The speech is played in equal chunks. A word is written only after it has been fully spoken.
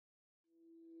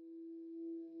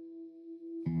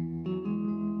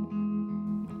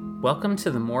Welcome to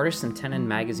the Mortise and Tenon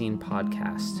Magazine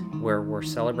podcast, where we're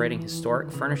celebrating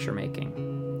historic furniture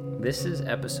making. This is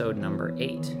episode number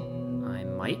 8.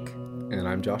 I'm Mike. And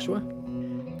I'm Joshua.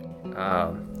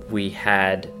 We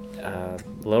had a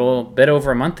little bit over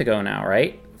a month ago now,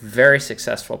 right? Very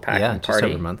successful packing just party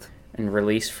over a month. And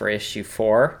release for issue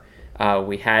 4.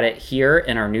 We had it here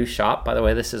in our new shop. By the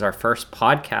way, this is our first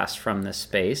podcast from this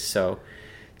space, so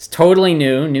it's totally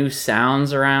new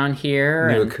sounds around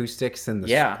here. New acoustics and the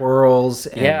squirrels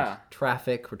and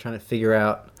traffic we're trying to figure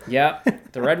out. Yeah,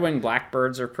 the red-winged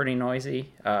blackbirds are pretty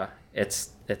noisy.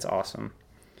 It's awesome.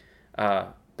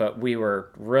 But we were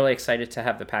really excited to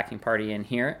have the packing party in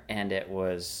here, and it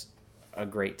was a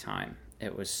great time.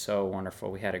 It was so wonderful.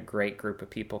 We had a great group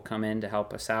of people come in to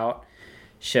help us out.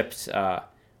 Shipped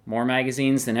more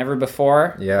magazines than ever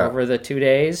before over the 2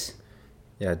 days.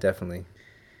 Yeah, definitely.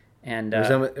 And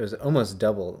it was almost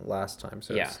double last time,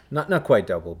 so it's not quite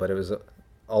double, but it was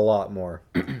a lot more.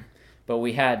 But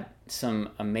we had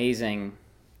some amazingly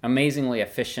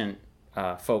efficient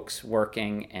folks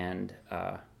working, and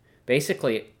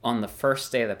basically on the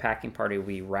first day of the packing party,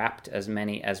 we wrapped as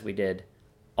many as we did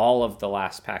all of the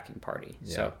last packing party.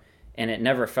 Yeah. So, and it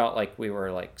never felt like we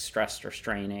were like stressed or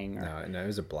straining. No, it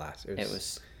was a blast. It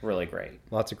was really great.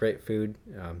 Lots of great food,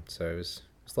 so it was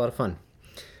a lot of fun.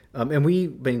 And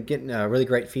we've been getting really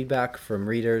great feedback from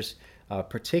readers.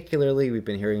 Particularly, we've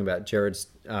been hearing about Jared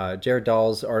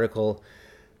Dahl's article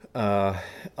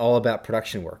all about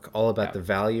production work, all about the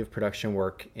value of production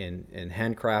work in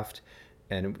handcraft.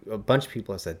 And a bunch of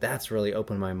people have said, that's really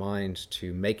opened my mind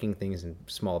to making things in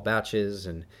small batches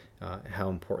and how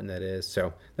important that is.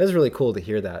 So that's really cool to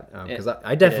hear that, because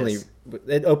I definitely,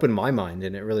 it opened my mind,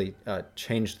 and it really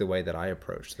changed the way that I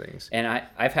approach things. And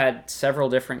I've had several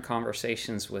different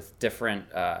conversations with different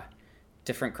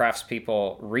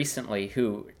craftspeople recently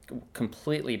who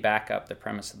completely back up the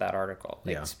premise of that article.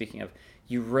 Speaking of,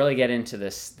 you really get into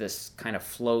this kind of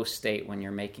flow state when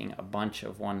you're making a bunch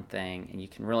of one thing, and you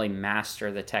can really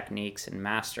master the techniques and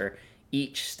master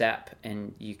each step,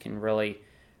 and you can really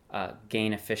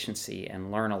gain efficiency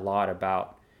and learn a lot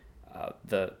about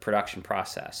the production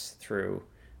process through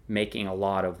making a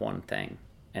lot of one thing.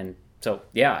 And so,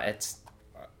 it's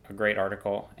a great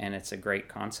article, and it's a great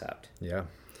concept. Yeah.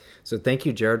 So thank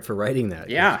you, Jared, for writing that.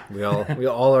 Yeah. we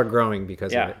all are growing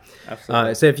because of it.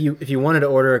 Absolutely. So if you wanted to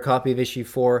order a copy of issue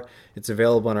 4, it's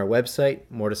available on our website,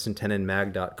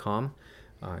 mortiseandtenonmag.com.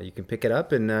 You can pick it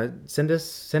up and send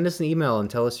us an email and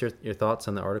tell us your thoughts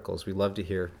on the articles. We'd love to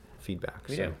hear feedback.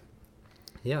 We do.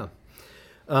 Yeah.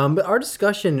 But our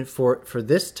discussion for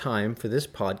this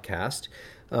podcast,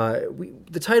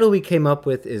 the title we came up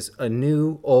with is A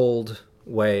New Old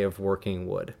Way of Working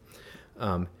Wood.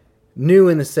 New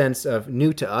in the sense of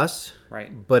new to us,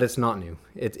 right? But it's not new.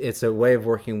 It's a way of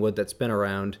working wood that's been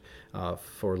around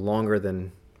for longer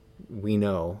than we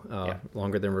know,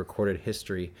 longer than recorded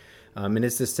history. And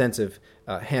it's this sense of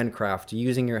handcraft,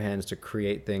 using your hands to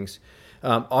create things.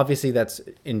 Obviously, that's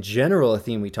in general a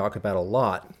theme we talk about a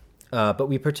lot, but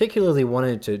we particularly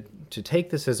wanted to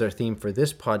take this as our theme for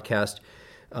this podcast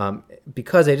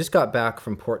because I just got back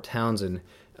from Port Townsend,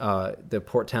 the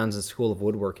Port Townsend School of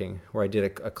Woodworking, where I did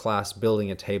a class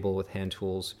building a table with hand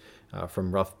tools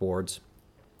from rough boards.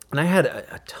 And I had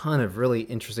a ton of really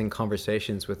interesting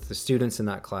conversations with the students in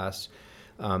that class.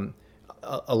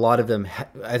 A lot of them,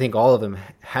 I think all of them,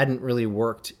 hadn't really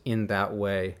worked in that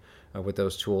way with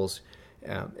those tools.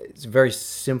 It's a very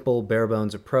simple,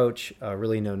 bare-bones approach,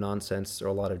 really no nonsense. There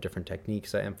are a lot of different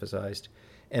techniques I emphasized.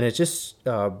 And it just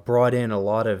brought in a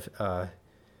lot of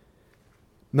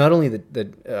not only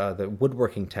the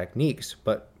woodworking techniques,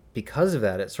 but because of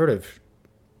that, it sort of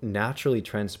naturally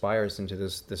transpires into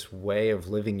this way of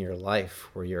living your life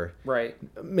where you're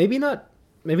maybe not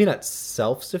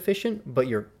self-sufficient, but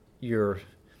you're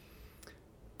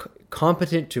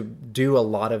competent to do a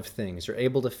lot of things. You're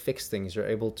able to fix things. You're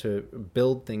able to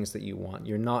build things that you want.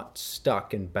 You're not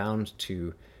stuck and bound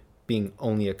to being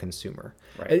only a consumer.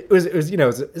 Right. It was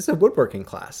it's a woodworking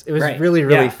class. It was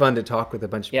really fun to talk with a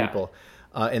bunch of people.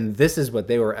 And this is what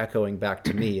they were echoing back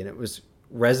to me, and it was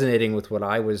resonating with what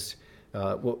I was,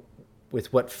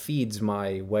 with what feeds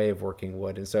my way of working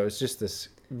wood. And so it's just this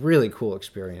really cool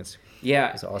experience.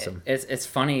 Yeah, it's awesome. It's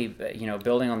funny,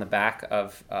 building on the back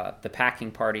of the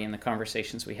packing party and the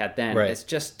conversations we had then. Right. It's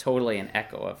just totally an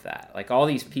echo of that. Like all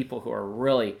these people who are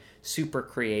really super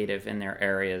creative in their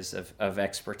areas of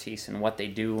expertise and what they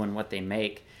do and what they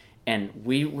make, and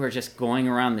we were just going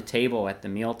around the table at the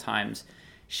meal times,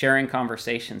 sharing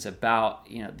conversations about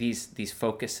these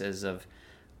focuses of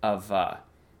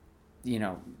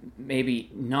maybe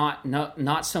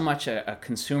not so much a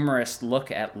consumerist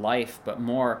look at life, but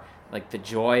more like the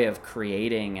joy of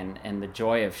creating and the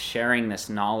joy of sharing this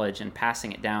knowledge and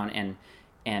passing it down,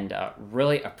 and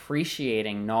really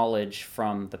appreciating knowledge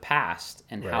from the past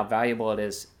and how valuable it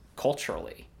is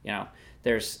culturally.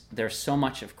 There's so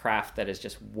much of craft that is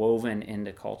just woven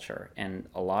into culture, and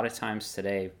a lot of times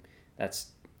today that's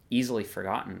easily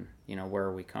forgotten,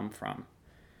 where we come from.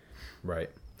 Right.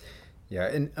 Yeah.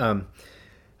 And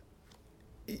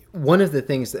one of the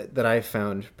things that I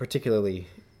found particularly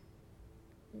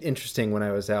interesting when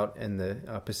I was out in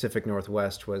the Pacific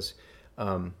Northwest was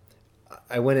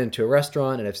I went into a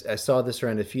restaurant, and I saw this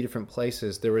around a few different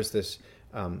places. There was this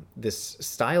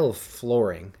style of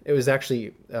flooring. It was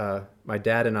actually my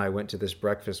dad and I went to this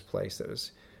breakfast place that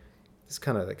was this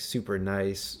kind of like super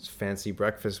nice, fancy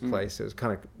breakfast place. It was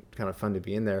kind of fun to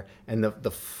be in there, and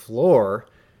the floor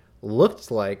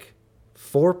looked like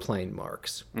 4-plane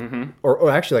marks, or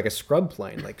actually like a scrub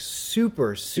plane, like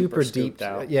super deep, super scooped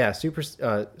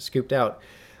out.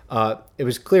 It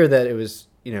was clear that it was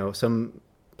some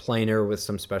planer with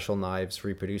some special knives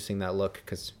reproducing that look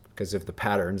because of the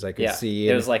patterns I could see.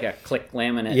 It was like a click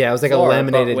laminate. Yeah, it was like floor, a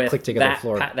laminated click together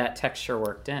floor. That texture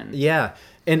worked in. Yeah,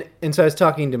 and so I was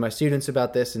talking to my students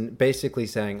about this, and basically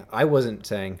saying, I wasn't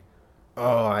saying,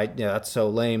 that's so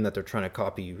lame that they're trying to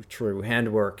copy true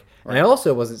handwork. Right. And I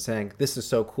also wasn't saying, this is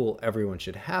so cool, everyone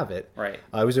should have it. Right.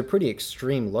 It was a pretty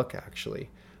extreme look,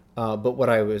 actually. But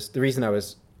the reason I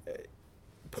was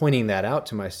pointing that out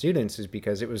to my students is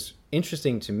because it was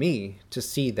interesting to me to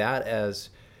see that as,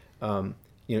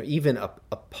 even a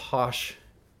posh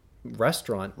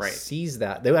restaurant sees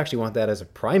that. They actually want that as a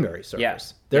primary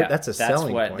service. That's a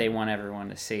selling point. That's what they want everyone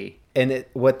to see. And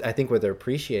what they're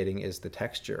appreciating is the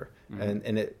texture,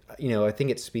 and it I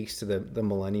think it speaks to the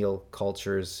millennial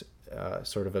culture's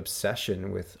sort of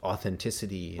obsession with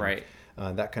authenticity,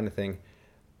 and that kind of thing.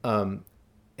 And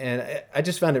I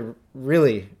just found it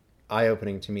really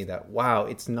eye-opening to me that wow,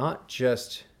 it's not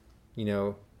just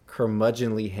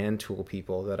curmudgeonly hand tool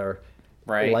people that are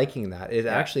liking that. It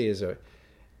actually is a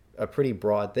pretty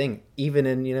broad thing, even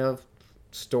in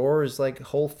stores like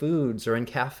Whole Foods or in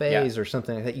cafes or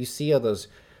something like that. You see all those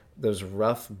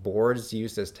rough boards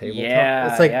used as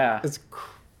tabletop. It's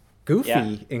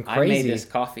goofy and crazy. I made this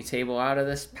coffee table out of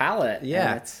this pallet.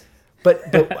 Yeah, but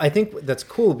I think that's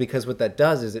cool, because what that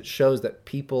does is it shows that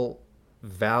people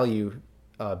value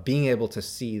being able to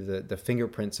see the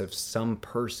fingerprints of some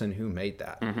person who made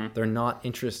that. They're not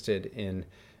interested in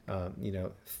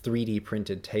 3D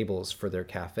printed tables for their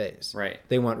cafes. Right.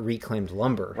 They want reclaimed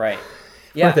lumber. Right.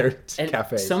 For their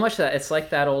cafes. So much that it's like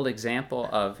that old example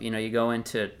of, you go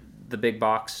into the big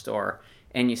box store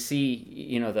and you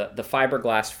see, the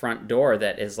fiberglass front door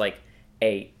that is like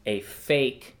a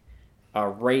fake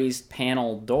raised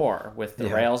panel door with the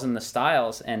rails and the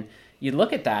stiles. And you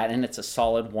look at that and it's a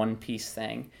solid one-piece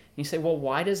thing. And you say, well,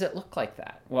 why does it look like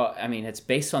that? Well, I mean, it's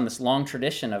based on this long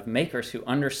tradition of makers who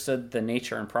understood the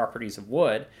nature and properties of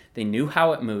wood. They knew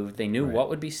how it moved. They knew what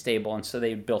would be stable, and so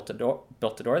they built the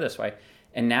door this way.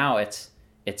 And now it's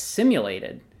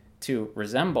simulated to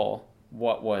resemble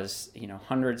what was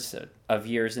hundreds of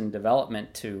years in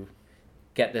development to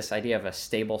get this idea of a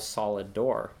stable, solid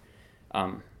door.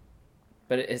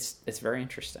 But it's very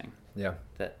interesting. Yeah,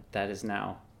 that is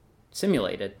now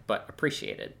simulated but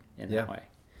appreciated in that way.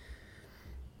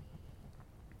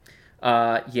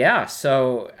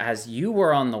 So as you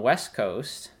were on the West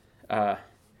Coast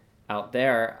out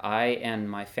there, I and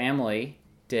my family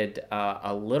did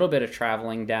a little bit of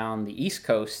traveling down the East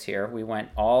Coast here. We went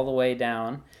all the way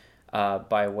down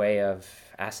by way of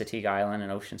Assateague Island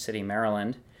and Ocean City,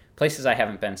 Maryland, places I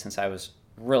haven't been since I was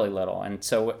really little. And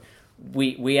so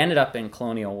we ended up in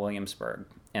Colonial Williamsburg,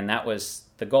 and that was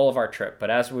the goal of our trip. But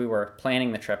as we were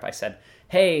planning the trip, I said,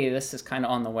 hey, this is kind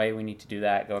of on the way. We need to do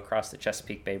that, go across the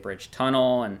Chesapeake Bay Bridge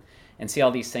Tunnel and see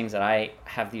all these things that I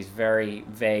have these very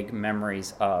vague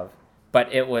memories of.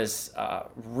 But it was a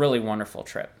really wonderful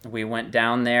trip. We went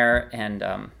down there,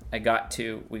 and we got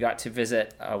to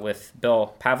visit with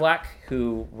Bill Pavlak,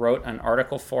 who wrote an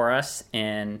article for us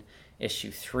in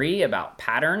issue 3 about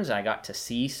patterns. I got to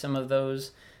see some of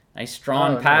those nice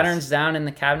drawn patterns down in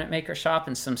the cabinet maker shop,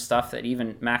 and some stuff that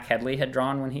even Mac Headley had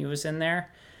drawn when he was in there.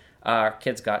 Our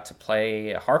kids got to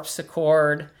play a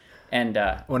harpsichord, and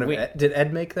did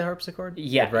Ed make the harpsichord?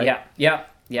 Yeah, right? yeah.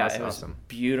 That's it was awesome.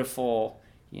 Beautiful,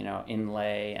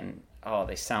 inlay, and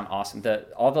they sound awesome.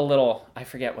 All the little, I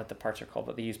forget what the parts are called,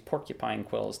 but they use porcupine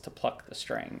quills to pluck the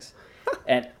strings.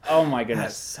 And oh my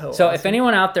goodness. So awesome. If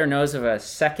anyone out there knows of a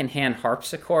secondhand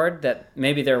harpsichord that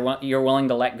maybe you're willing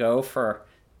to let go for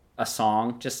a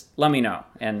song, just let me know,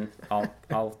 and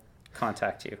I'll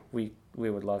contact you. We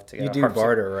would love to get you a do harp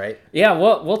barter, right? Yeah,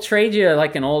 we'll trade you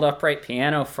like an old upright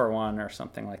piano for one or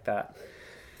something like that.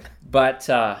 But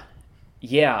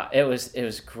yeah, it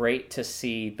was great to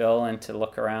see Bill and to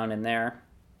look around in there.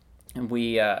 And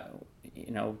we,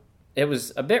 it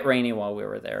was a bit rainy while we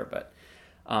were there, but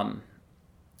all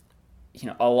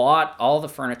the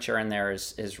furniture in there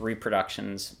is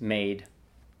reproductions made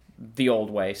the old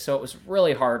way. So it was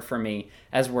really hard for me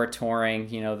as we're touring,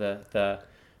 the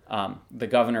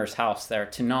governor's house there,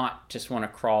 to not just want to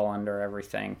crawl under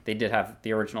everything. They did have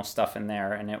the original stuff in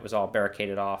there, and it was all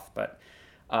barricaded off. But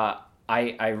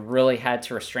I really had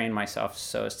to restrain myself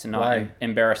so as to not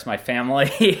embarrass my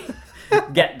family,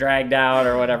 get dragged out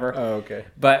or whatever. Oh, okay.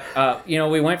 But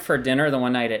we went for dinner the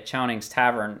one night at Chowning's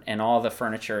Tavern, and all the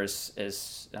furniture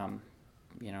is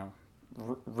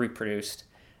reproduced.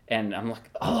 And I'm like,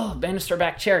 oh, banister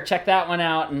back chair, check that one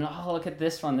out. And oh, look at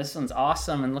this one. This one's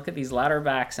awesome. And look at these ladder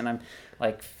backs. And I'm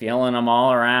like feeling them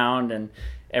all around. And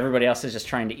everybody else is just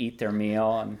trying to eat their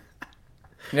meal. And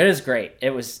it is great.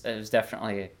 It was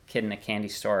definitely a kid in a candy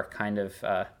store kind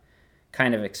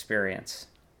of experience,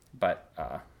 but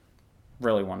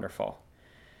really wonderful.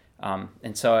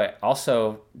 And so I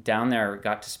also down there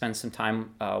got to spend some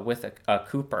time with a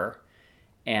Cooper.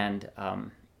 And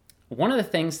one of the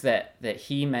things that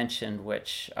he mentioned,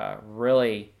 which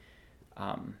really,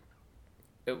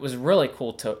 it was really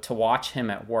cool to watch him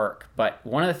at work. But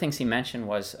one of the things he mentioned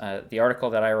was the article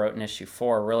that I wrote in issue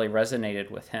 4 really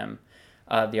resonated with him.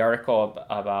 The article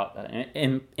about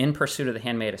in Pursuit of the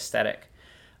Handmade Aesthetic,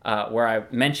 where I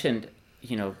mentioned,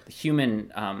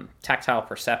 human tactile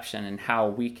perception and how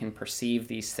we can perceive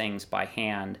these things by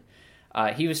hand.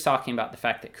 He was talking about the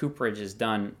fact that cooperage is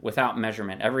done without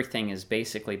measurement. Everything is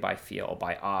basically by feel,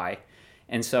 by eye.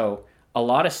 And so a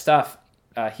lot of stuff,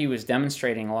 he was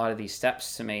demonstrating a lot of these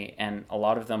steps to me, and a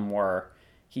lot of them were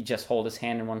he'd just hold his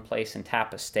hand in one place and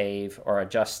tap a stave, or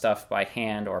adjust stuff by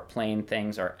hand, or plane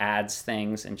things, or adds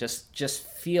things, and just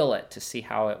feel it to see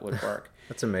how it would work.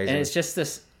 That's amazing. And it's just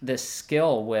this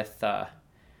skill with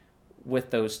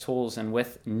those tools, and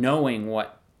with knowing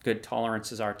what good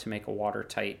tolerances are to make a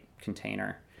watertight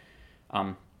container.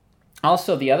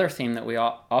 Also, the other theme that we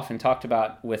often talked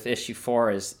about with issue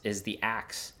 4 is the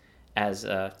axe as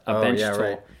a bench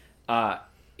tool. Right.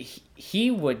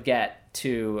 He would get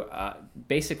to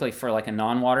basically for like a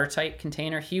non-watertight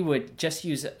container, he would just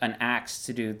use an axe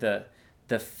to do the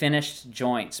finished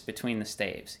joints between the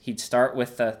staves. He'd start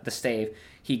with the stave.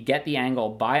 He'd get the angle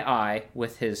by eye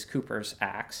with his Cooper's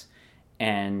axe,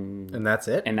 and that's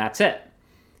it. And that's it.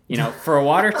 For a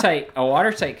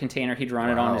watertight container, he'd run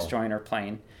it on his joint or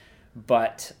plane.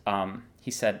 But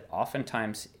he said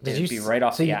oftentimes it'd be right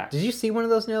off the axe. Did you see one of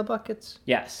those nail buckets?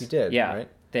 Yes. You did, yeah. Right?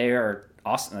 They are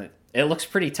awesome. It looks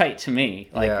pretty tight to me.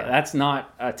 That's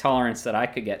not a tolerance that I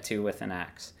could get to with an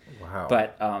axe. Wow.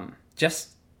 But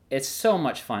it's so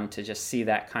much fun to just see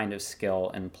that kind of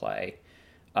skill in play.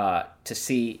 To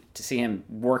see him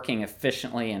working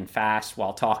efficiently and fast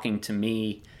while talking to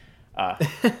me,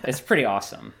 it's pretty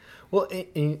awesome. Well,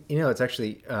 it's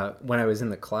actually when I was in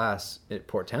the class at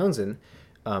Port Townsend,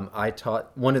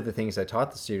 one of the things I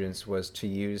taught the students was to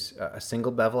use a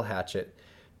single bevel hatchet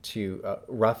to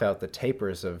rough out the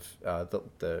tapers of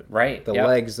the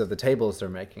legs of the tables they're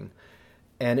making,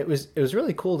 and it was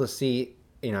really cool to see.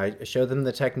 I showed them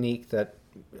the technique that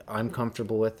I'm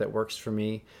comfortable with, that works for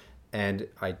me, and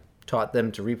I taught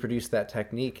them to reproduce that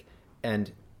technique.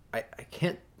 And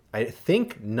I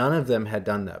think none of them had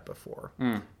done that before.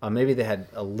 Maybe they had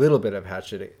a little bit of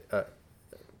hatchet,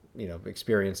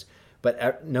 experience,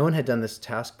 but no one had done this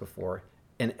task before,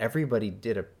 and everybody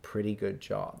did a pretty good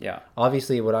job. Yeah.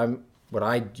 Obviously, what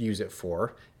I use it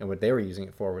for, and what they were using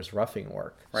it for, was roughing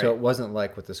work. Right. So it wasn't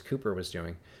like what this Cooper was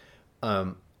doing.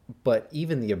 But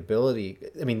even the ability,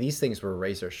 these things were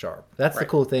razor sharp. That's the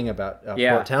cool thing about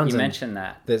Port Townsend. You mentioned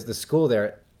that. The school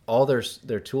there, all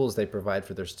their tools they provide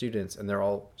for their students, and they're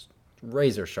all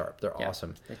razor sharp. They're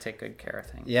awesome. They take good care of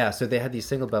things. Yeah, so they had these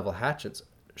single bevel hatchets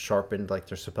sharpened like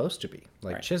they're supposed to be,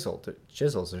 like chisels.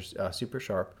 They're super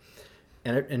sharp,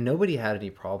 and nobody had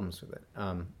any problems with it.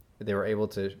 They were able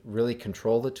to really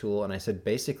control the tool, and I said,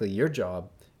 basically, your job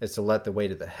is to let the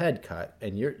weight of the head cut,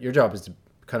 and your job is to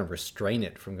kind of restrain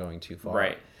it from going too far.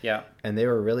 Right. Yeah. And they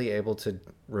were really able to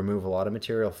remove a lot of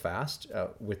material fast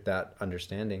with that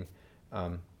understanding.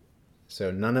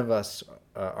 So none of us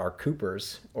are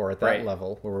Coopers or at that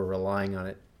level where we're relying on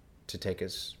it to take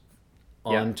us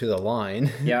onto the line.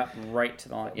 Yeah, right to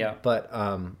the line. Yeah. But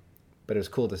it was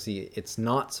cool to see it's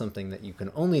not something that you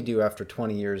can only do after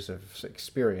 20 years of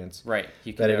experience. Right.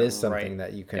 That it is something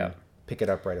that you can pick it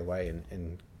up right away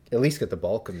and at least get the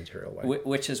bulk of the material away.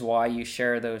 Which is why you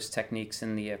share those techniques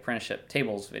in the apprenticeship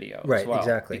tables video right, as well.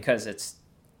 Exactly. Because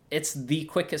it's the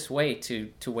quickest way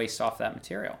to waste off that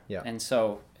material. Yeah. And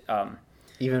so...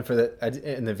 even for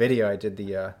in the video, I did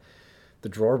the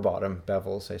drawer bottom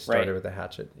bevels. I started with a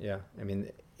hatchet. Yeah. I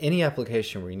mean, any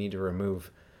application where you need to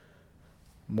remove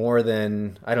more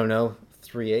than, I don't know,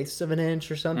 3/8 of an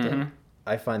inch or something, mm-hmm.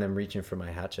 I find I'm reaching for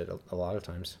my hatchet a lot of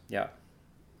times. Yeah.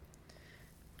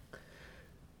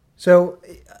 So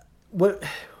what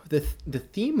the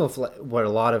theme of what a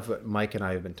lot of what Mike and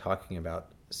I have been talking about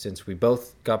since we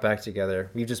both got back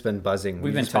together, we've just been buzzing.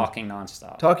 We've been talking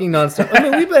nonstop. I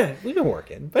mean, we've been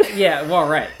working, but yeah, well,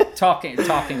 right, talking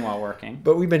while working.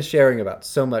 But we've been sharing about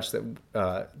so much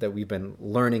that we've been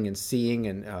learning and seeing,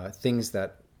 and things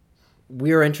that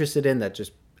we're interested in that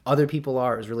just other people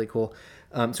are. Is really cool.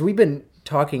 So we've been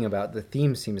talking about, the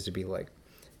theme seems to be like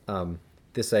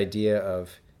this idea of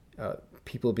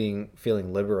people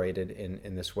feeling liberated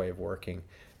in this way of working.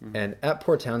 Mm-hmm. And at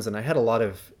Port Townsend, I had a lot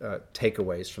of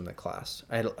takeaways from the class.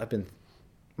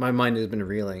 My mind has been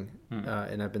reeling,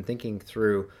 and I've been thinking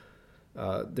through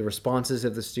the responses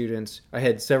of the students. I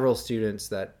had several students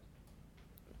that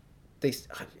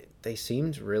they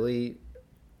seemed really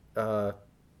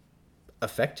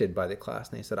affected by the class,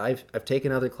 and they said, I've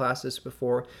taken other classes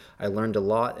before, I learned a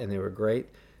lot and they were great.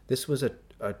 This was a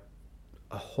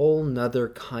whole nother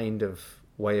kind of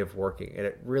way of working, and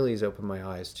it really has opened my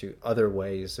eyes to other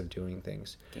ways of doing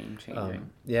things. Game changing.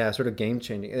 Sort of game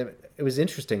changing. It was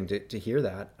interesting to hear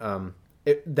that.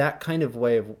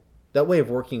 That way of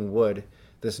working wood,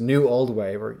 this new old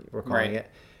way we're calling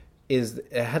it,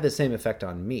 it had the same effect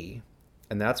on me,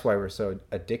 and that's why we're so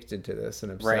addicted to this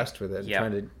and obsessed with it, and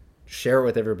trying to share it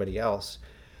with everybody else.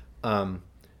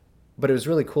 But it was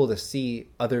really cool to see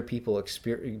other people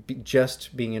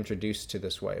just being introduced to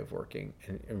this way of working,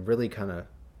 and really kind of,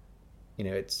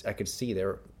 I could see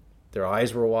their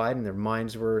eyes were wide and their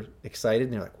minds were excited,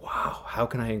 and they're like, wow, how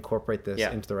can I incorporate this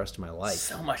into the rest of my life?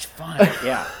 So much fun.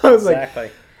 Yeah, I was exactly.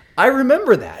 Like, I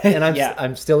remember that, and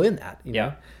I'm still in that. You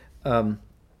know?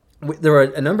 There were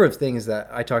a number of things that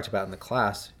I talked about in the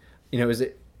class. It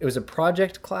was a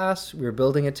project class. We were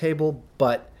building a table,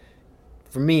 but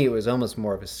for me, it was almost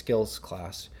more of a skills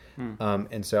class.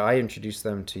 And so I introduced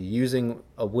them to using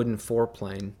a wooden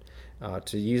foreplane,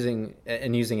 to using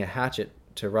a hatchet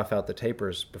to rough out the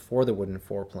tapers before the wooden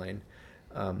foreplane.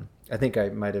 I think I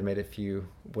might have made a few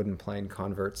wooden plane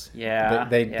converts. Yeah.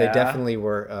 They definitely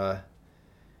were,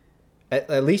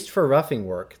 at least for roughing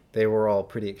work, they were all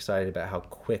pretty excited about how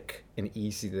quick and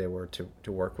easy they were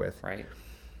to work with. Right.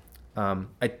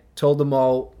 I told them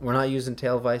all, we're not using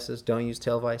tail vices, don't use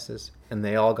tail vices, and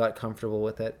they all got comfortable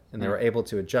with it, and they were able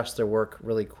to adjust their work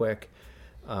really quick.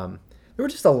 There were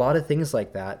just a lot of things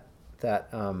like that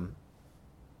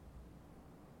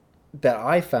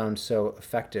I found so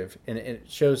effective, and it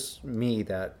shows me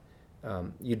that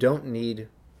you don't need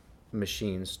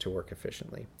machines to work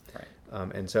efficiently. Right.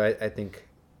 And so I think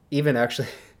even actually,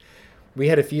 we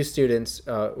had a few students,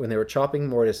 when they were chopping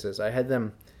mortises, I had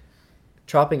them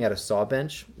chopping at a saw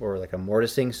bench or like a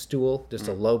mortising stool, just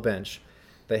a low bench.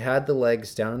 They had the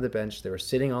legs down on the bench. They were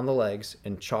sitting on the legs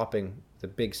and chopping the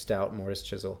big stout mortise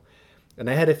chisel. And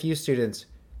I had a few students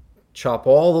chop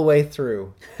all the way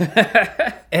through.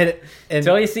 and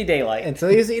until you see daylight.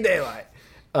 Until you see daylight.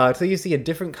 Until you see a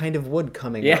different kind of wood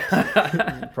coming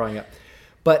up, prying up.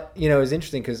 But, it was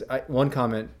interesting because one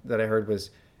comment that I heard was,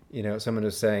 someone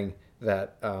was saying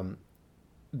that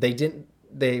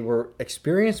they were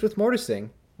experienced with mortising,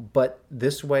 but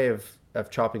this way of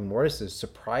chopping mortises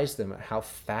surprised them at how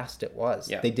fast it was.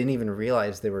 Yeah. They didn't even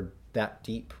realize they were that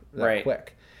deep, that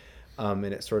quick. And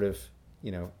it sort of,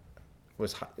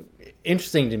 was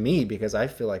interesting to me because I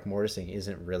feel like mortising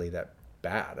isn't really that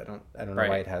bad. I don't know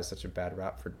why it has such a bad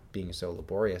rap for being so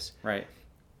laborious. Right.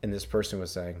 And this person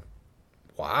was saying,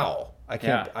 wow, I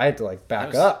had to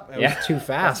back up. It was too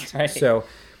fast. Right. So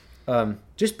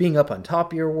just being up on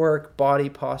top of your work, body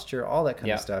posture, all that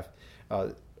kind of stuff,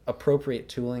 appropriate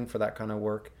tooling for that kind of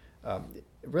work, it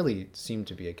really seemed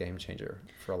to be a game changer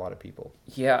for a lot of people.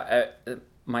 Yeah,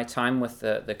 my time with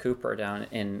the Cooper down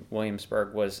in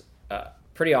Williamsburg was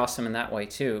pretty awesome in that way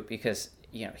too, because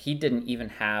he didn't even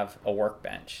have a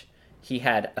workbench. He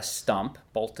had a stump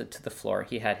bolted to the floor.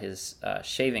 He had his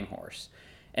shaving horse,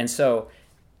 and so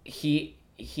he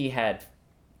had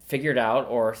figured out,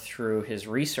 or through his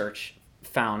research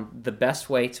found the best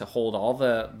way to hold all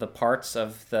the parts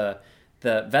of the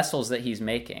vessels that he's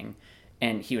making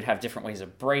and he would have different ways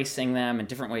of bracing them and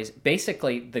different ways.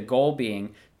 Basically, the goal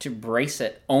being to brace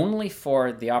it only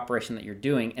for the operation that you're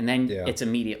doing, and then it's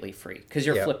immediately free because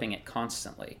you're flipping it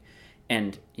constantly.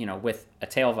 And, with a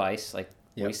tail vise, like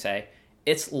we say,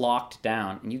 it's locked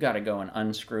down, and you got to go and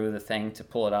unscrew the thing to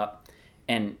pull it up.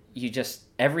 And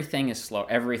everything is slow.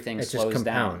 Everything slows down. It just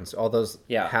compounds. All those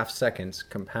half seconds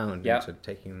compound into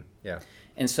taking,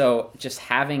 And so just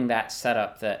having that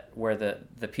setup where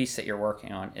the piece that you're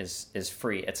working on is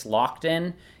free. It's locked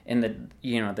in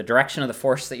the direction of the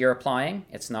force that you're applying.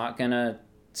 It's not going to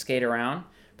skate around,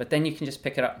 but then you can just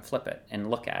pick it up and flip it and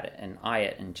look at it and eye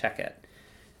it and check it.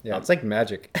 Yeah, it's like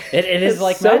magic. It is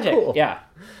like so magic. Cool. Yeah.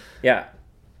 Yeah.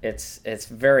 It's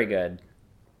very good.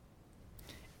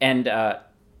 And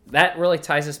that really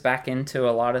ties us back into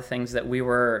a lot of things that we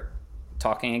were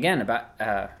talking again about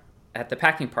at the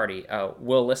packing party.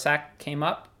 Will Lissack came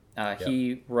up.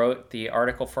 He wrote the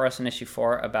article for us in issue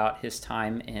 4 about his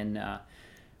time in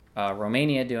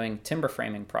Romania doing timber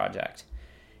framing project.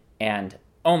 And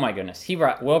oh my goodness,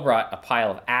 Will brought a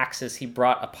pile of axes. He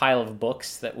brought a pile of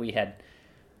books that we had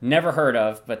never heard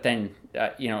of, but then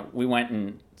we went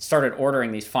and started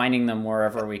ordering these, finding them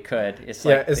wherever we could. It's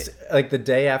like the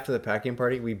day after the packing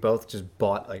party, we both just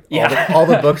bought all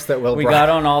the books that Will brought. We got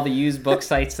on all the used book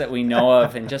sites that we know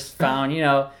of and just found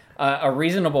a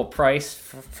reasonable price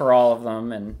for all of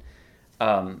them.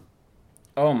 And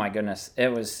oh my goodness,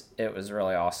 it was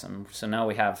really awesome. So now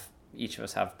each of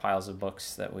us have piles of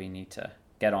books that we need to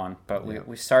get on, but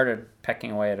we started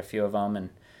pecking away at a few of them and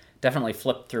definitely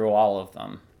flipped through all of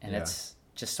them. And it's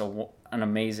just an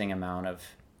amazing amount of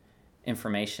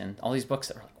information. All these books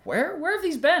that are like, where have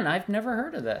these been? I've never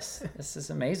heard of this. This is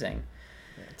amazing.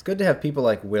 It's good to have people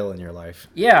like Will in your life.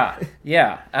 Yeah,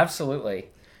 absolutely.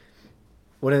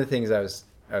 One of the things I was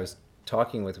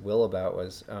talking with Will about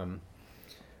was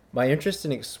my interest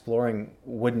in exploring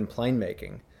wooden plane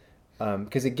making.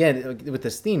 Because again, with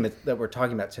this theme that we're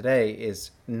talking about today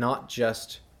is not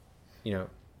just,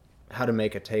 how to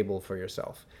make a table for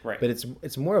yourself. Right. But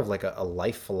it's more of like a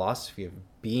life philosophy of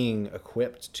being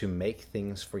equipped to make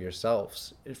things for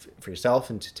yourself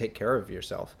and to take care of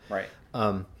yourself. Right.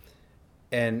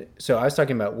 And so I was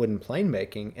talking about wooden plane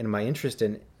making and my interest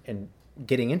in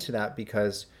getting into that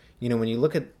because, when you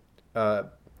look at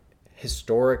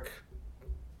historic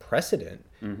precedent,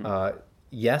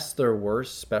 yes, there were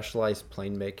specialized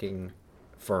plane making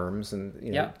firms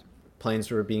and,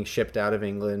 planes were being shipped out of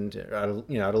England, out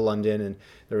of London, and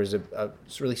there was a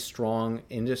really strong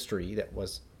industry that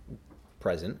was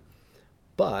present.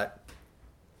 But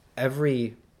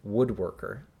every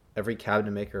woodworker, every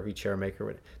cabinet maker, every chair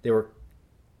maker,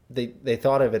 they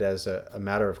thought of it as a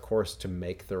matter of course to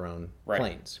make their own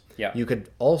planes. Yeah. You could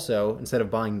also, instead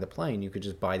of buying the plane, you could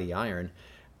just buy the iron,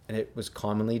 and it was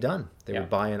commonly done. They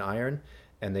would buy an iron,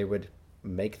 and they would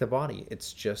make the body.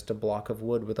 It's just a block of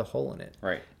wood with a hole in it.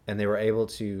 Right. And they were able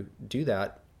to do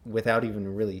that without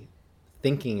even really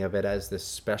thinking of it as this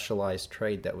specialized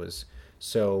trade that was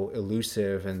so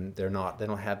elusive, and they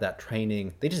don't have that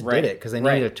training. They just did it because they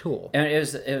needed a tool. And it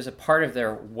was a part of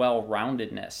their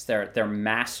well-roundedness, their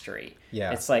mastery.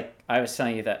 Yeah. It's like I was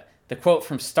telling you that the quote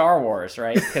from Star Wars,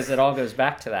 right? Because it all goes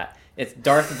back to that. It's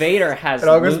Darth Vader has. It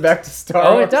all goes back to Star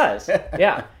Wars. Oh, it does.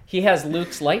 Yeah. He has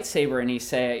Luke's lightsaber, and he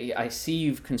say, "I see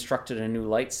you've constructed a new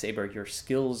lightsaber. Your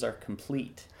skills are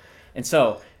complete." And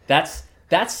so that's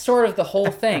sort of the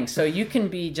whole thing. So you can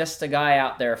be just a guy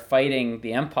out there fighting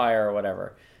the Empire or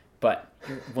whatever, but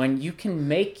when you can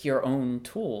make your own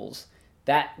tools,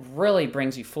 that really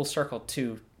brings you full circle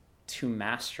to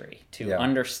mastery, to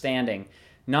understanding,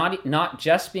 not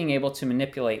just being able to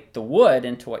manipulate the wood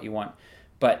into what you want,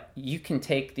 but you can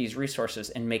take these resources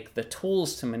and make the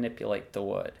tools to manipulate the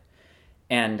wood.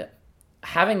 And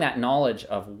having that knowledge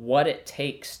of what it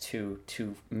takes to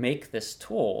make this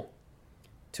tool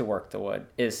to work the wood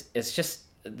is just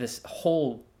this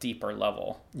whole deeper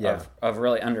level of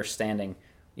really understanding,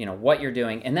 what you're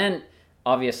doing. And then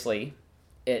obviously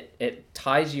it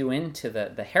ties you into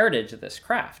the heritage of this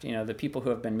craft, the people who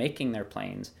have been making their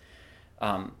planes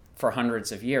for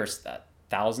hundreds of years,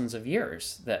 thousands of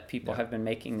years that people have been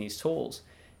making these tools.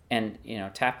 And,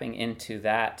 tapping into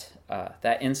that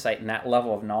insight and that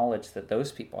level of knowledge that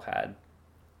those people had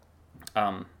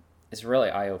is really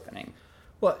eye-opening.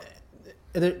 Well,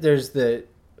 there's the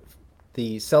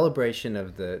celebration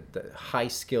of the high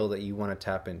skill that you want to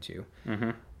tap into. Mm-hmm.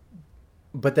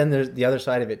 But then there's the other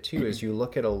side of it, too, is you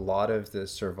look at a lot of the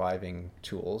surviving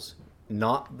tools,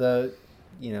 not the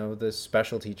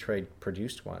specialty trade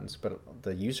produced ones, but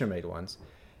the user-made ones.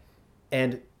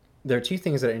 And there are two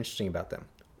things that are interesting about them.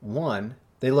 One,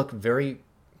 they look very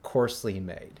coarsely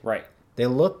made. Right. They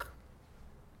look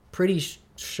pretty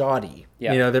shoddy.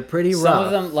 Yeah. You know, they're pretty rough. Some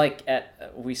of them, like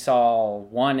we saw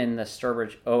one in the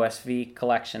Sturbridge OSV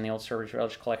collection, the old Sturbridge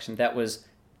Village collection, that was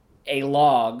a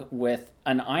log with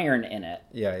an iron in it.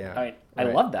 Yeah. I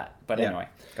love that. But anyway,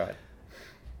 go ahead.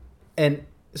 And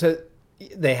so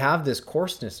they have this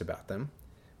coarseness about them.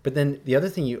 But then the other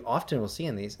thing you often will see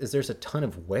in these is there's a ton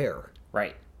of wear.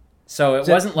 Right. So it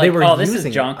wasn't like, oh, this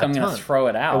is junk, I'm going to throw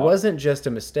it out. It wasn't just a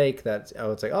mistake that,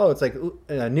 it's like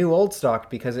a new old stock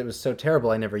because it was so terrible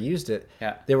I never used it.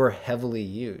 Yeah. They were heavily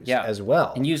used as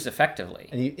well. And used effectively.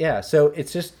 And so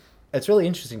it's really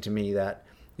interesting to me that,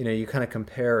 you kind of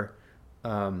compare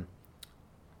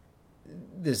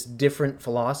this different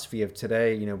philosophy of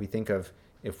today. We think of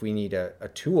if we need a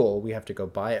tool, we have to go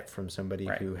buy it from somebody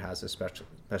who has a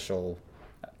special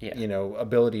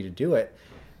ability to do it.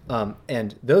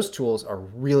 And those tools are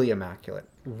really immaculate,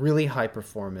 really high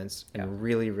performance, and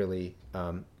really, really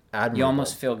admirable. You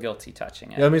almost feel guilty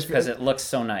touching it because it looks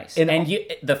so nice. And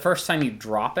the first time you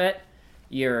drop it,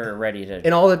 you're ready to.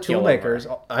 And all the tool makers,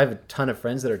 I have a ton of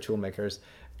friends that are tool makers,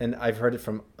 and I've heard it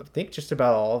from, I think, just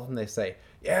about all of them. They say,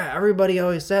 yeah, everybody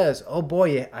always says, oh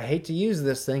boy, I hate to use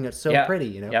this thing. It's so pretty,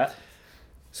 Yeah.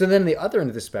 So then the other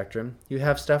end of the spectrum, you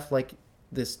have stuff like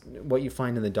this, what you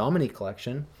find in the Domini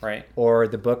collection, right? Or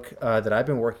the book that I've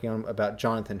been working on about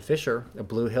Jonathan Fisher, a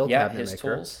Blue Hill cabinet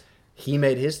maker. Tools. He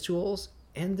made his tools,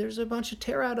 and there's a bunch of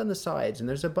tear out on the sides, and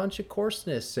there's a bunch of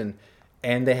coarseness, and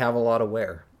they have a lot of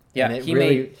wear. Yeah, and he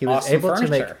was awesome able furniture.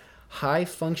 to make high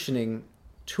functioning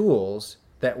tools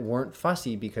that weren't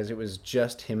fussy because it was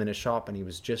just him in a shop, and he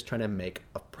was just trying to make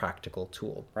a practical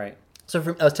tool. Right.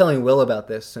 So I was telling Will about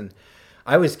this, and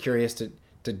I was curious to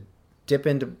dip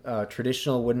into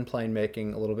traditional wooden plane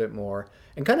making a little bit more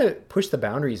and kind of push the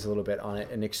boundaries a little bit on it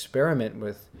and experiment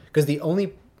with, because the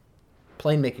only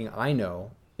plane making I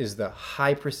know is the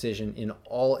high precision in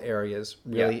all areas,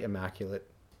 really immaculate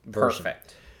version.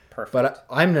 Perfect. But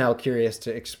I'm now curious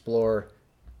to explore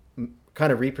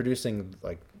kind of reproducing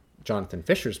like Jonathan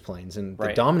Fisher's planes and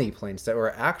the Domini planes that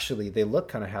were actually, they look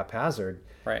kind of haphazard.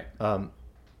 Right.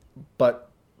 But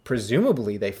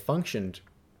presumably they functioned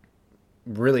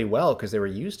really well because they were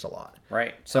used a lot.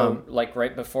 Right. So like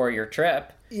right before your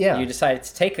trip, Yeah. You decided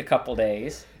to take a couple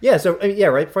days. Yeah. So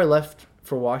right before I left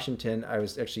for Washington, I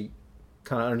was actually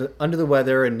kind of under the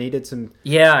weather and needed some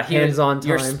hands-on time.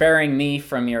 You're sparing me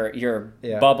from your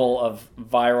bubble of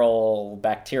viral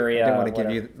bacteria. I didn't want to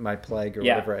give you my plague or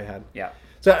whatever I had. Yeah.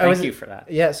 So Thank you for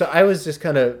that. Yeah. So I was just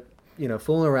kind of,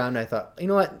 fooling around. And I thought, you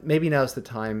know what? Maybe now's the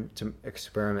time to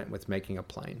experiment with making a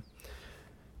plane.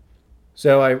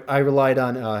 So I relied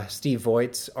on Steve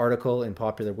Voigt's article in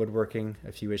Popular Woodworking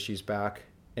a few issues back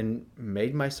and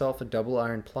made myself a double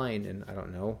iron plane in, I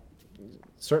don't know,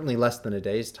 certainly less than a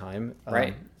day's time.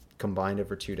 Combined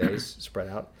over 2 days, spread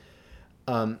out.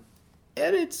 And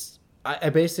I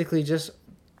basically just,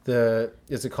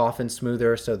 it's a coffin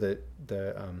smoother, so that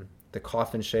the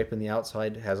coffin shape in the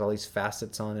outside has all these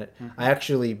facets on it. Mm-hmm. I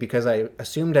actually, because I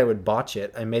assumed I would botch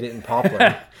it, I made it in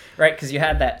poplar. Right, because you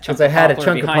had that chunk of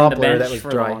poplar that was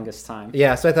for dry the longest time.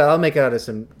 Yeah, so I thought I'll make it out of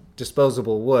some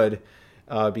disposable wood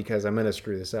because I'm going to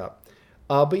screw this up.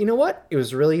 But you know what? It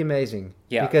was really amazing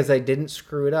because I didn't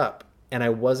screw it up, and I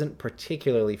wasn't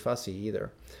particularly fussy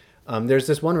either. There's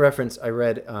this one reference I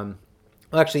read,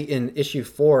 actually in issue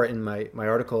 4 in my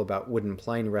article about wooden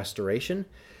plane restoration.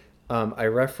 I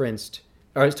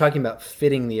was talking about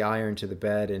fitting the iron to the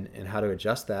bed and how to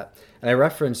adjust that. And I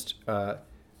referenced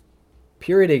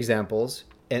period examples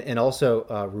and also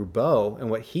Roubaud, and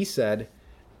what he said.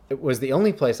 It was the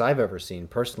only place I've ever seen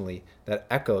personally that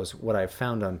echoes what I've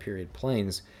found on period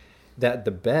planes, that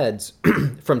the beds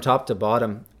from top to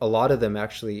bottom, a lot of them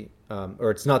actually,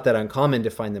 or it's not that uncommon to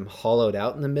find them hollowed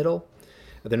out in the middle.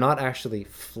 They're not actually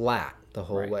flat the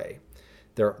whole way.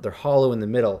 They're hollow in the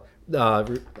middle.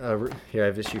 Here I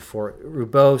have issue 4.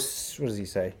 Roubaud, what does he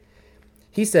say?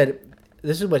 He said,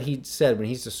 this is what he said when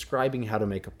he's describing how to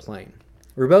make a plane.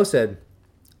 Roubaud said,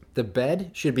 the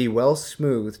bed should be well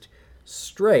smoothed,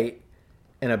 straight,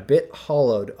 and a bit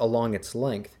hollowed along its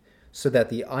length so that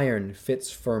the iron fits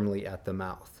firmly at the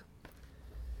mouth.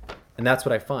 And that's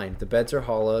what I find. The beds are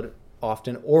hollowed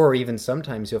often, or even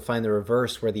sometimes you'll find the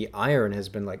reverse where the iron has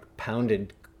been like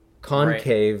pounded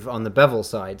concave on the bevel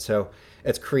side. So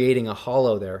it's creating a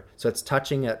hollow there. So it's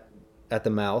touching at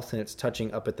the mouth and it's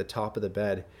touching up at the top of the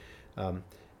bed.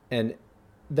 And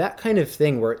that kind of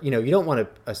thing where, you don't want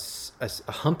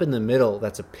a hump in the middle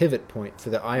that's a pivot point for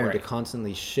the iron to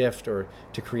constantly shift or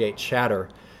to create chatter.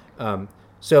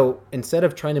 So instead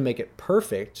of trying to make it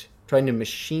perfect, trying to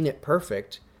machine it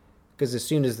perfect, because as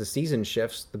soon as the season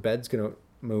shifts, the bed's going to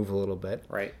move a little bit.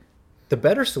 Right. the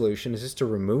better solution is just to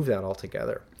remove that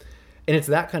altogether. And it's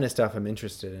that kind of stuff I'm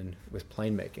interested in with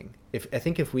plane making. I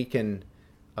think if we can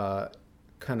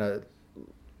kind of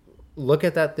look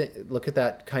at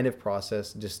that kind of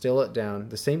process, distill it down,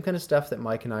 the same kind of stuff that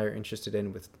Mike and I are interested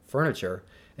in with furniture,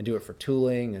 and do it for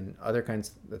tooling and other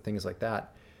kinds of things like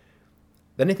that,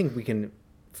 then I think we can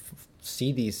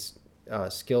see these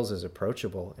skills as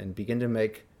approachable and begin to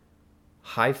make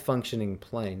high-functioning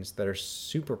planes that are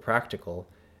super practical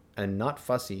and not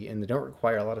fussy, and they don't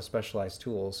require a lot of specialized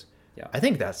tools. Yeah. I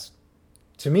think that's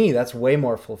way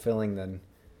more fulfilling than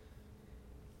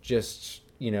just,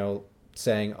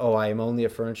 saying, oh, I am only a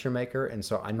furniture maker, and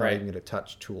so I'm not even going to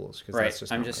touch tools. Right. That's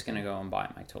just I'm just going to go and buy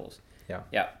my tools. Yeah.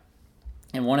 Yeah.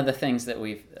 And one of the things that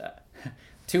we've,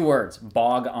 2 words,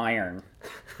 bog iron.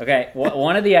 Okay.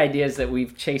 One of the ideas that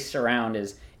we've chased around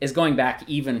is going back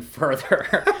even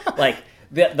further, like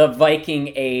the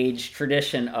Viking age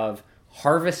tradition of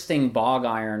harvesting bog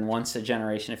iron once a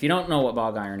generation. If you don't know what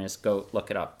bog iron is, go look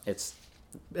it up. It's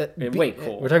way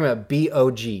cool. We're talking about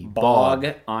B-O-G. Bog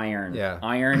iron. Yeah.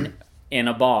 Iron in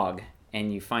a bog.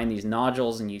 And you find these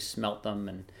nodules and you smelt them.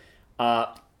 And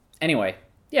anyway,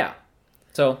 yeah.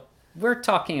 So we're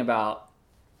talking about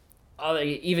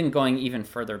even going even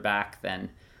further back than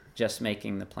just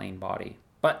making the plain body.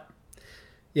 But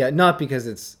yeah, not because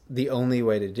it's the only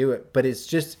way to do it, but it's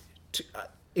just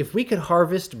if we could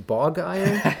harvest bog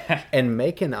iron and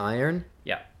make an iron,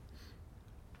 yeah.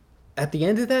 At the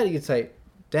end of that, you could say,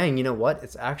 dang, you know what?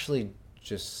 It's actually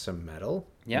just some metal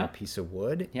and a piece of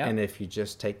wood. Yeah. And if you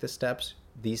just take the steps,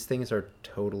 these things are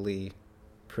totally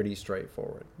pretty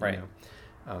straightforward. Right.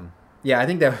 Yeah, I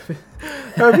think that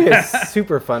would be a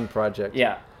super fun project.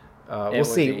 Yeah. We'll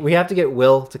see. We have to get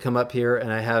Will to come up here,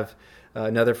 and I have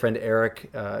another friend,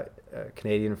 Eric, a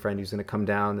Canadian friend, who's going to come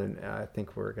down, and I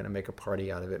think we're going to make a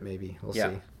party out of it, maybe. We'll see.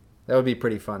 That would be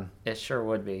pretty fun. It sure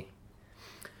would be.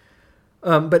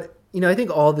 But, I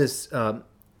think all this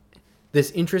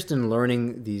this interest in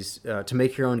learning these, to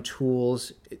make your own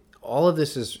tools, all of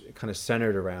this is kind of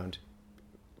centered around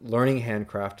learning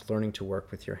handcraft, learning to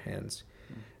work with your hands.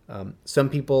 Some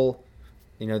people,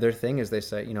 their thing is they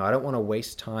say, I don't want to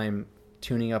waste time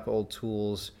tuning up old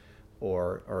tools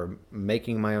or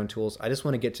making my own tools. I just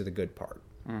want to get to the good part.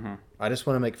 Mm-hmm. I just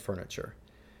want to make furniture.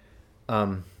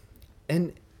 And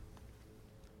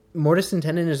Mortise and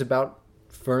Tenon is about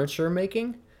furniture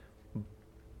making,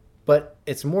 but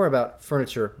it's more about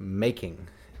furniture making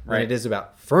than it is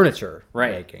about furniture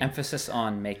making. Emphasis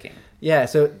on making. Yeah,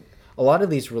 so a lot of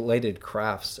these related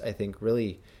crafts, I think,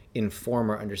 really inform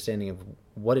our understanding of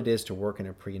what it is to work in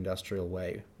a pre-industrial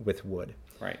way with wood.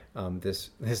 Right.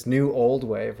 This new old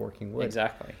way of working wood.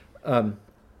 Exactly.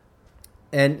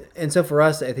 And so for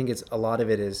us, I think a lot of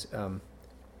it is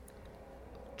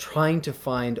trying to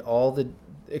find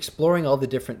exploring all the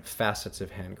different facets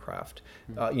of handcraft.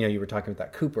 You were talking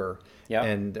about that Cooper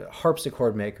and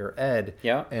harpsichord maker Ed.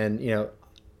 Yeah. And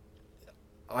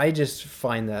I just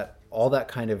find that all that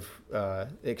kind of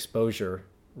exposure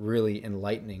really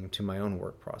enlightening to my own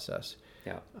work process.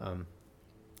 Yeah.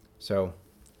 So.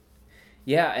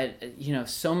 Yeah,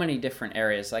 so many different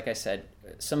areas. Like I said,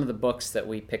 some of the books that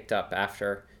we picked up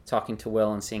after talking to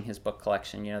Will and seeing his book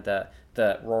collection,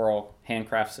 the rural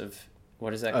handcrafts of,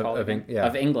 what is that called?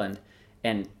 Of England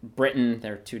and Britain.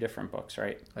 They're 2 different books,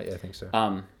 right? I think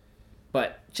so.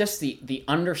 But just the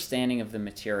understanding of the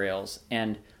materials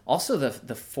and also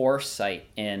the foresight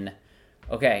in,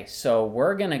 okay, so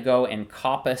we're going to go and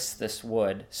coppice this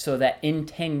wood so that in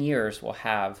 10 years we'll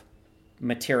have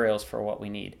materials for what we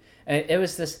need. And it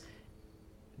was this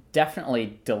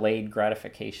definitely delayed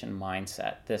gratification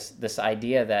mindset. This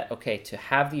idea that, okay, to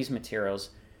have these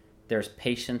materials, there's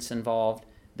patience involved.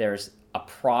 There's a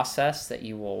process that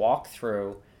you will walk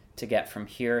through to get from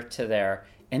here to there.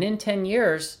 And in 10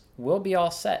 years, we'll be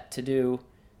all set to do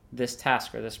this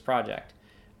task or this project.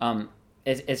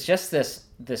 It's just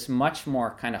this much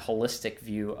more kind of holistic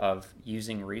view of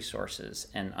using resources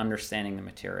and understanding the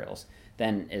materials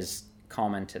than is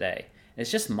common today. It's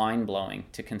just mind-blowing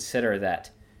to consider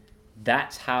that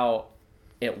that's how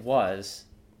it was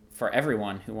for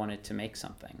everyone who wanted to make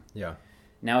something. Yeah.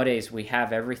 Nowadays, we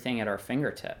have everything at our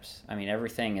fingertips. I mean,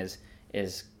 everything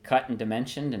is cut and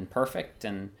dimensioned and perfect,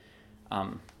 and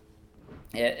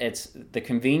it's the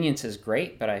convenience is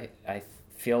great, but I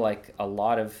feel like a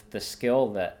lot of the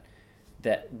skill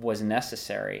that was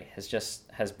necessary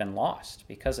has been lost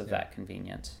because of that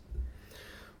convenience.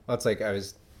 Well, it's like I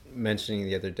was mentioning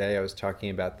the other day, I was talking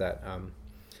about that.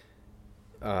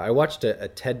 I watched a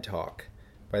TED Talk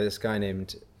by this guy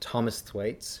named Thomas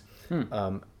Thwaites.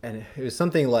 And it was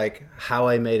something like how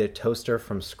I made a toaster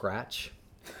from scratch.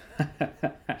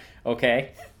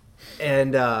 Okay.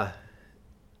 And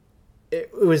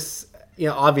it was,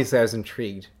 obviously I was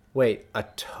intrigued. Wait, a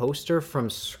toaster from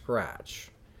scratch?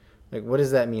 Like, what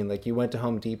does that mean? Like, you went to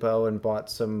Home Depot and bought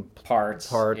some parts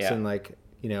yeah. and, like,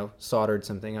 soldered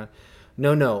something on.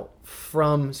 No,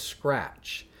 from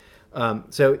scratch.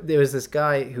 So there was this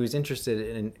guy who was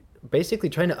interested in basically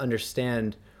trying to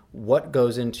understand what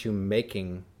goes into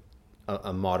making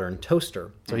a modern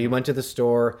toaster. So he went to the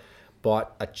store,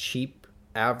 bought a cheap,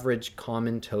 average,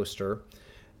 common toaster,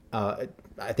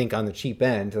 I think on the cheap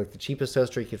end, like the cheapest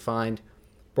toaster he could find,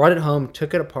 brought it home,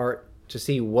 took it apart to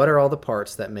see what are all the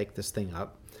parts that make this thing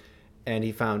up. And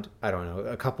he found, I don't know,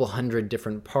 a couple hundred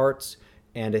different parts.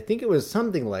 And I think it was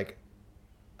something like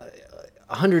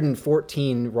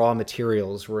 114 raw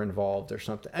materials were involved or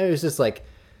something. It was just like,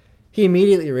 he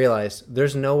immediately realized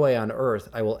there's no way on earth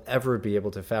I will ever be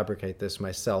able to fabricate this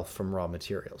myself from raw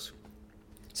materials.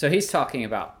 So he's talking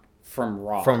about from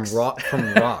rocks.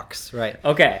 From rocks, right.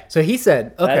 Okay. So he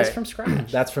said, okay. That is from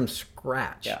scratch. That's from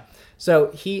scratch. Yeah.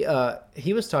 So he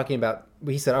was talking about,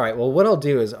 he said, all right, well, what I'll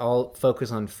do is I'll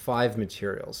focus on 5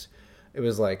 materials. It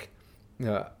was like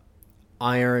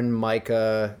iron,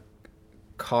 mica,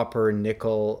 copper,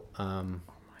 nickel,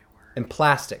 and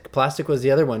plastic. Plastic was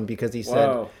the other one because he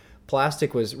said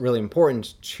plastic was really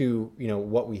important to,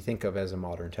 what we think of as a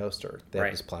modern toaster. They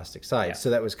have this plastic side. Yeah. So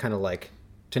that was kind of like,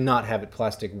 to not have it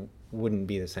plastic wouldn't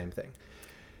be the same thing.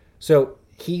 So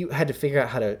he had to figure out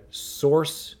how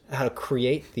to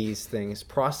create these things,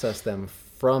 process them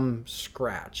from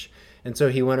scratch. And so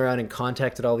he went around and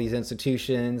contacted all these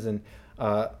institutions and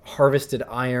harvested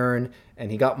iron,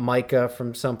 and he got mica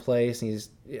from someplace, and he's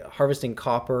harvesting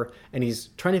copper, and he's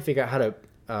trying to figure out how to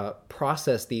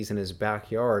process these in his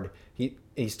backyard.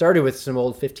 He started with some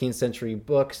old 15th century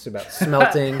books about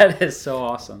smelting. That is so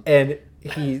awesome. And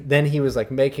he was like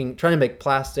trying to make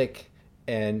plastic,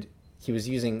 and he was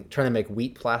trying to make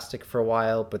wheat plastic for a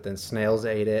while, but then snails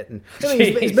ate it. And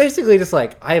he's basically just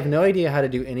like, I have no idea how to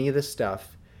do any of this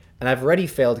stuff. And I've already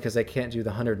failed because I can't do the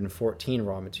 114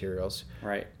 raw materials.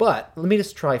 Right. But let me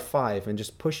just try 5 and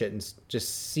just push it and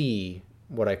just see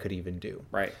what I could even do.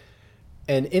 Right.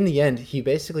 And in the end, he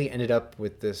basically ended up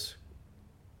with this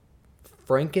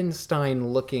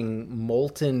Frankenstein-looking,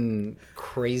 molten,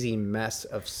 crazy mess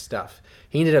of stuff.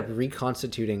 He ended up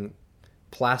reconstituting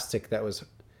plastic that was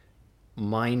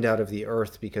mined out of the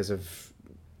earth because of,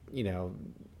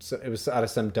 so it was out of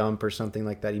some dump or something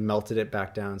like that. He melted it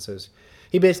back down. So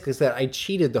he basically said, I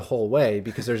cheated the whole way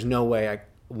because there's no way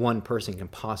one person can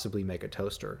possibly make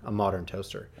a modern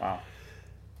toaster. Wow.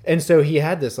 And so he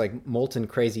had this like molten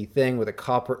crazy thing with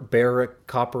bare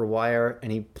copper wire,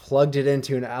 and he plugged it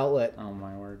into an outlet. Oh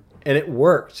my word. And it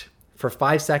worked for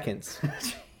 5 seconds.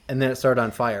 And then it started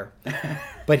on fire.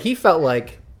 But he felt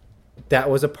like that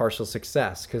was a partial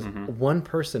success because one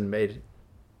person made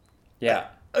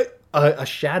a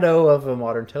shadow of a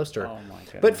modern toaster. Oh my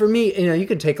goodness. But for me, you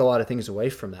can take a lot of things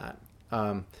away from that.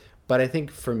 But I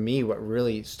think for me, what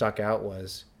really stuck out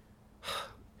was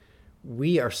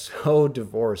we are so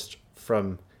divorced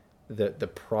from the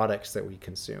products that we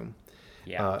consume.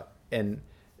 Yeah. And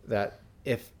that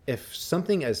if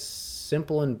something as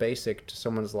simple and basic to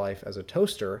someone's life as a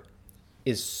toaster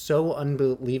is so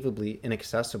unbelievably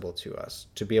inaccessible to us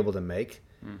to be able to make,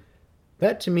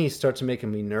 that to me starts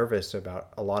making me nervous about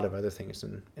a lot of other things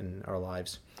in our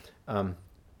lives. And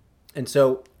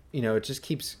so, it just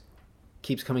keeps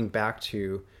coming back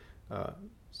to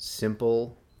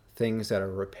simple things that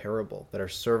are repairable, that are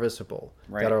serviceable,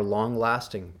 that are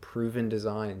long-lasting, proven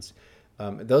designs.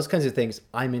 Those kinds of things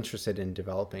I'm interested in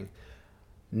developing.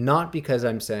 Not because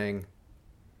I'm saying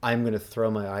I'm going to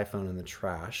throw my iPhone in the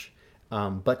trash,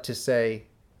 but to say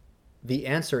the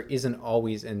answer isn't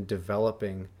always in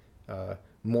developing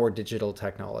more digital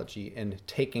technology and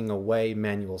taking away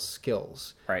manual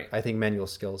skills. Right. I think manual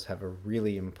skills have a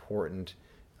really important,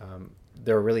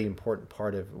 they're a really important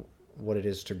part of what it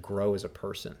is to grow as a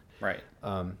person. Right.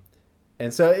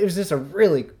 And so it was just a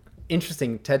really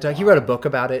interesting TED Talk. He wrote a book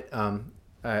about it. I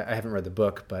haven't read the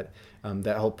book, but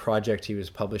that whole project he was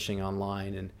publishing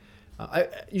online. And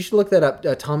you should look that up,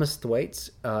 Thomas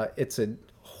Thwaites. It's a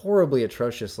horribly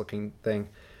atrocious looking thing.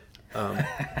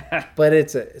 But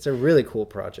it's a really cool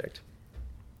project.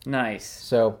 Nice.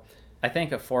 So I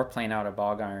think a 4-plane out of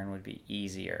bog iron would be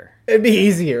easier. It'd be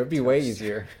easier. It'd be way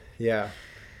easier. Yeah.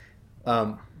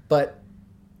 But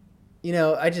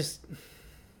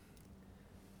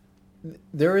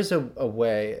there is a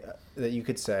way that you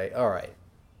could say, all right,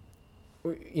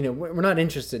 we're not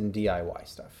interested in DIY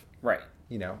stuff. Right.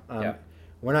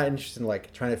 We're not interested in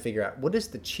like trying to figure out what is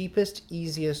the cheapest,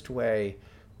 easiest way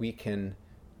we can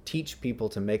teach people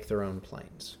to make their own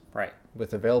planes. Right.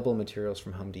 With available materials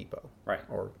from Home Depot. Right.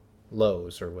 Or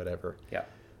Lowe's or whatever. Yeah.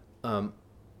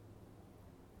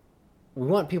 We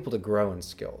want people to grow in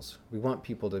skills. We want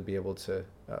people to be able to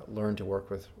learn to work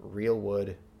with real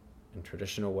wood in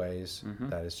traditional ways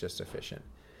that is just efficient.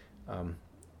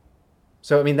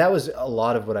 So, I mean, that was a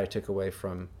lot of what I took away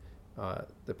from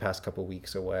the past couple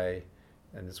weeks away,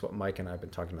 and it's what Mike and I have been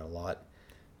talking about a lot.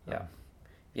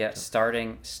 Yeah,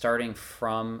 starting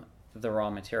from the raw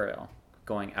material,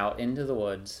 going out into the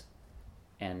woods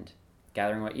and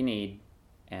gathering what you need,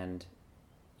 and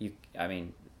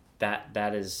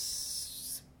that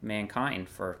is mankind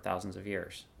for thousands of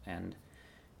years, and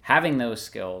having those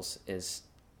skills is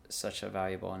such a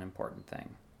valuable and important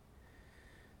thing.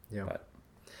 Yeah, but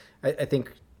I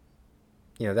think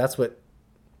that's what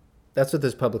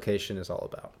this publication is all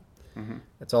about.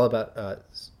 It's all about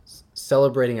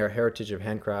celebrating our heritage of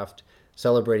handcraft,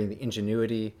 celebrating the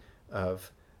ingenuity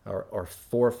of our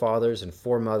forefathers and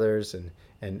foremothers,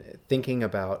 and thinking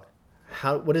about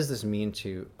what does this mean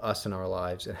to us in our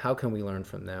lives, and how can we learn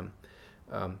from them.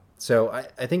 So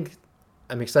I think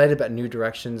I'm excited about new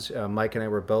directions. Mike and I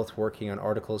were both working on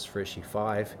articles for issue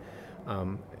 5.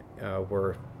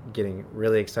 We're getting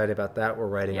really excited about that. We're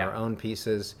writing our own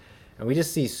pieces, and we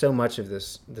just see so much of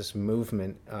this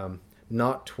movement,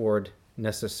 not toward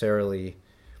necessarily,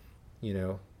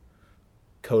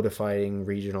 codifying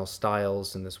regional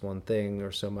styles in this one thing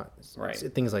or so much,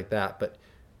 things like that. But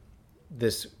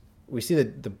we see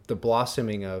the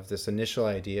blossoming of this initial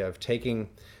idea of taking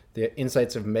the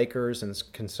insights of makers and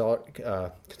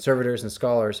conservators and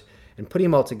scholars and putting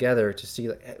them all together to see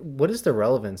what is the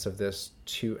relevance of this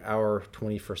to our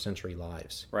 21st century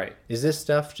lives. Right. Is this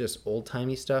stuff just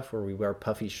old-timey stuff where we wear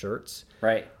puffy shirts?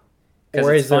 Right. Because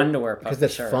it's fun to wear puffy shirts.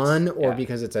 Because it's fun, or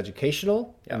because it's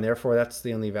educational, and therefore that's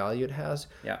the only value it has?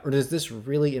 Yeah. Or does this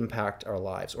really impact our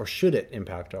lives, or should it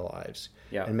impact our lives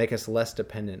and make us less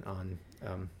dependent on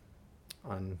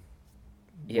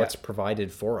what's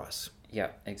provided for us?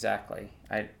 Yeah, exactly.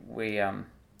 I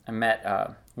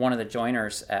met one of the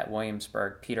joiners at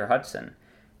Williamsburg, Peter Hudson,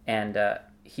 and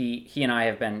he and I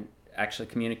have been actually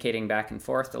communicating back and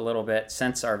forth a little bit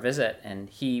since our visit, and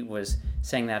he was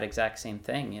saying that exact same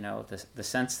thing. The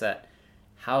sense that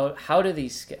how are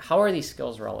these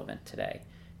skills relevant today?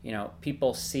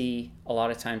 People see a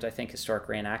lot of times, I think, historic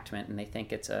reenactment, and they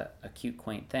think it's a cute,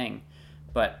 quaint thing,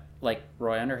 but like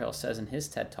Roy Underhill says in his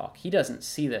TED Talk, he doesn't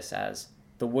see this as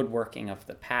the woodworking of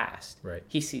the past. Right.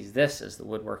 He sees this as the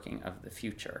woodworking of the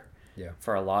future. Yeah.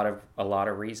 For a lot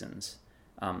of reasons.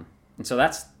 And so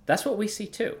that's what we see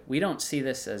too. We don't see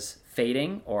this as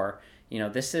fading, or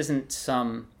this isn't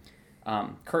some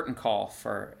curtain call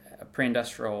for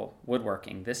pre-industrial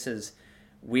woodworking. This is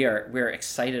we're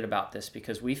excited about this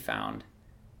because we found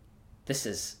this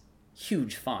is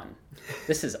huge fun.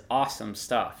 This is awesome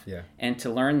stuff. Yeah. And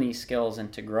to learn these skills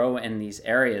and to grow in these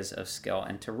areas of skill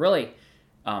and to really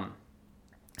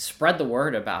spread the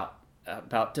word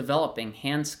about developing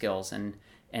hand skills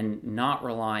and not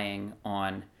relying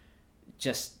on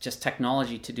just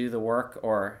technology to do the work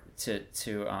or to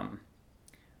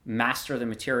master the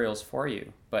materials for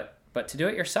you, but to do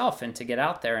it yourself and to get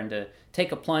out there and to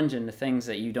take a plunge into things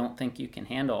that you don't think you can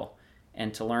handle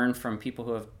and to learn from people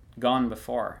who have gone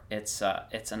before. It's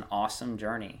an awesome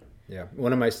journey. Yeah,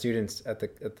 one of my students at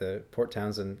the Port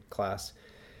Townsend class,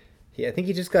 I think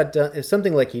he just got done. It's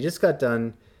something like he just got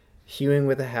done hewing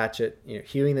with a hatchet,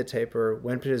 hewing the taper.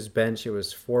 Went to his bench. It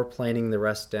was foreplaning the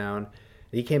rest down.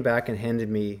 He came back and handed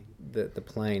me the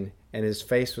plane, and his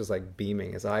face was like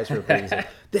beaming. His eyes were beaming. He's like,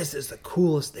 "This is the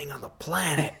coolest thing on the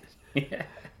planet." Yeah.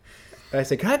 I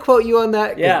said, "Can I quote you on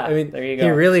that?" Yeah. I mean, there you go. He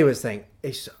really was saying,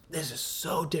 "This is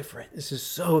so different. This is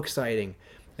so exciting,"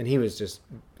 and he was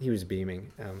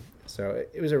beaming. So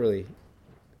it was a really.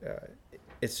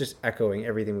 It's just echoing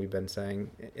everything we've been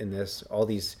saying in this. All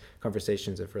these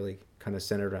conversations have really kind of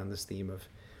centered around this theme of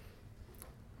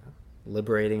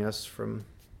liberating us from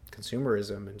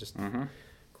consumerism and just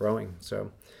growing.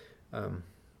 So,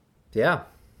 yeah.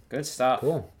 Good stuff.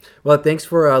 Cool. Well, thanks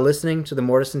for listening to the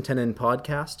Mortise and Tenon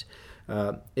podcast.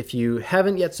 If you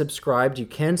haven't yet subscribed, you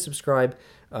can subscribe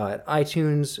at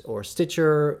iTunes or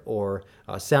Stitcher or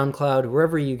SoundCloud,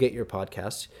 wherever you get your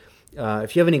podcasts.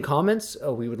 If you have any comments,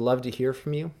 we would love to hear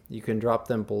from you. You can drop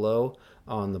them below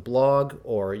on the blog,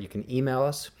 or you can email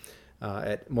us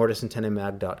at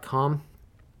mortiseandtenonmag.com.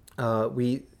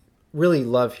 We really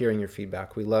love hearing your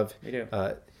feedback. We love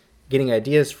getting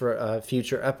ideas for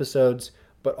future episodes,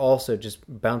 but also just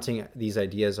bouncing these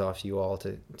ideas off you all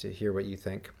to hear what you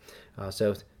think.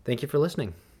 So thank you for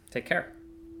listening. Take care.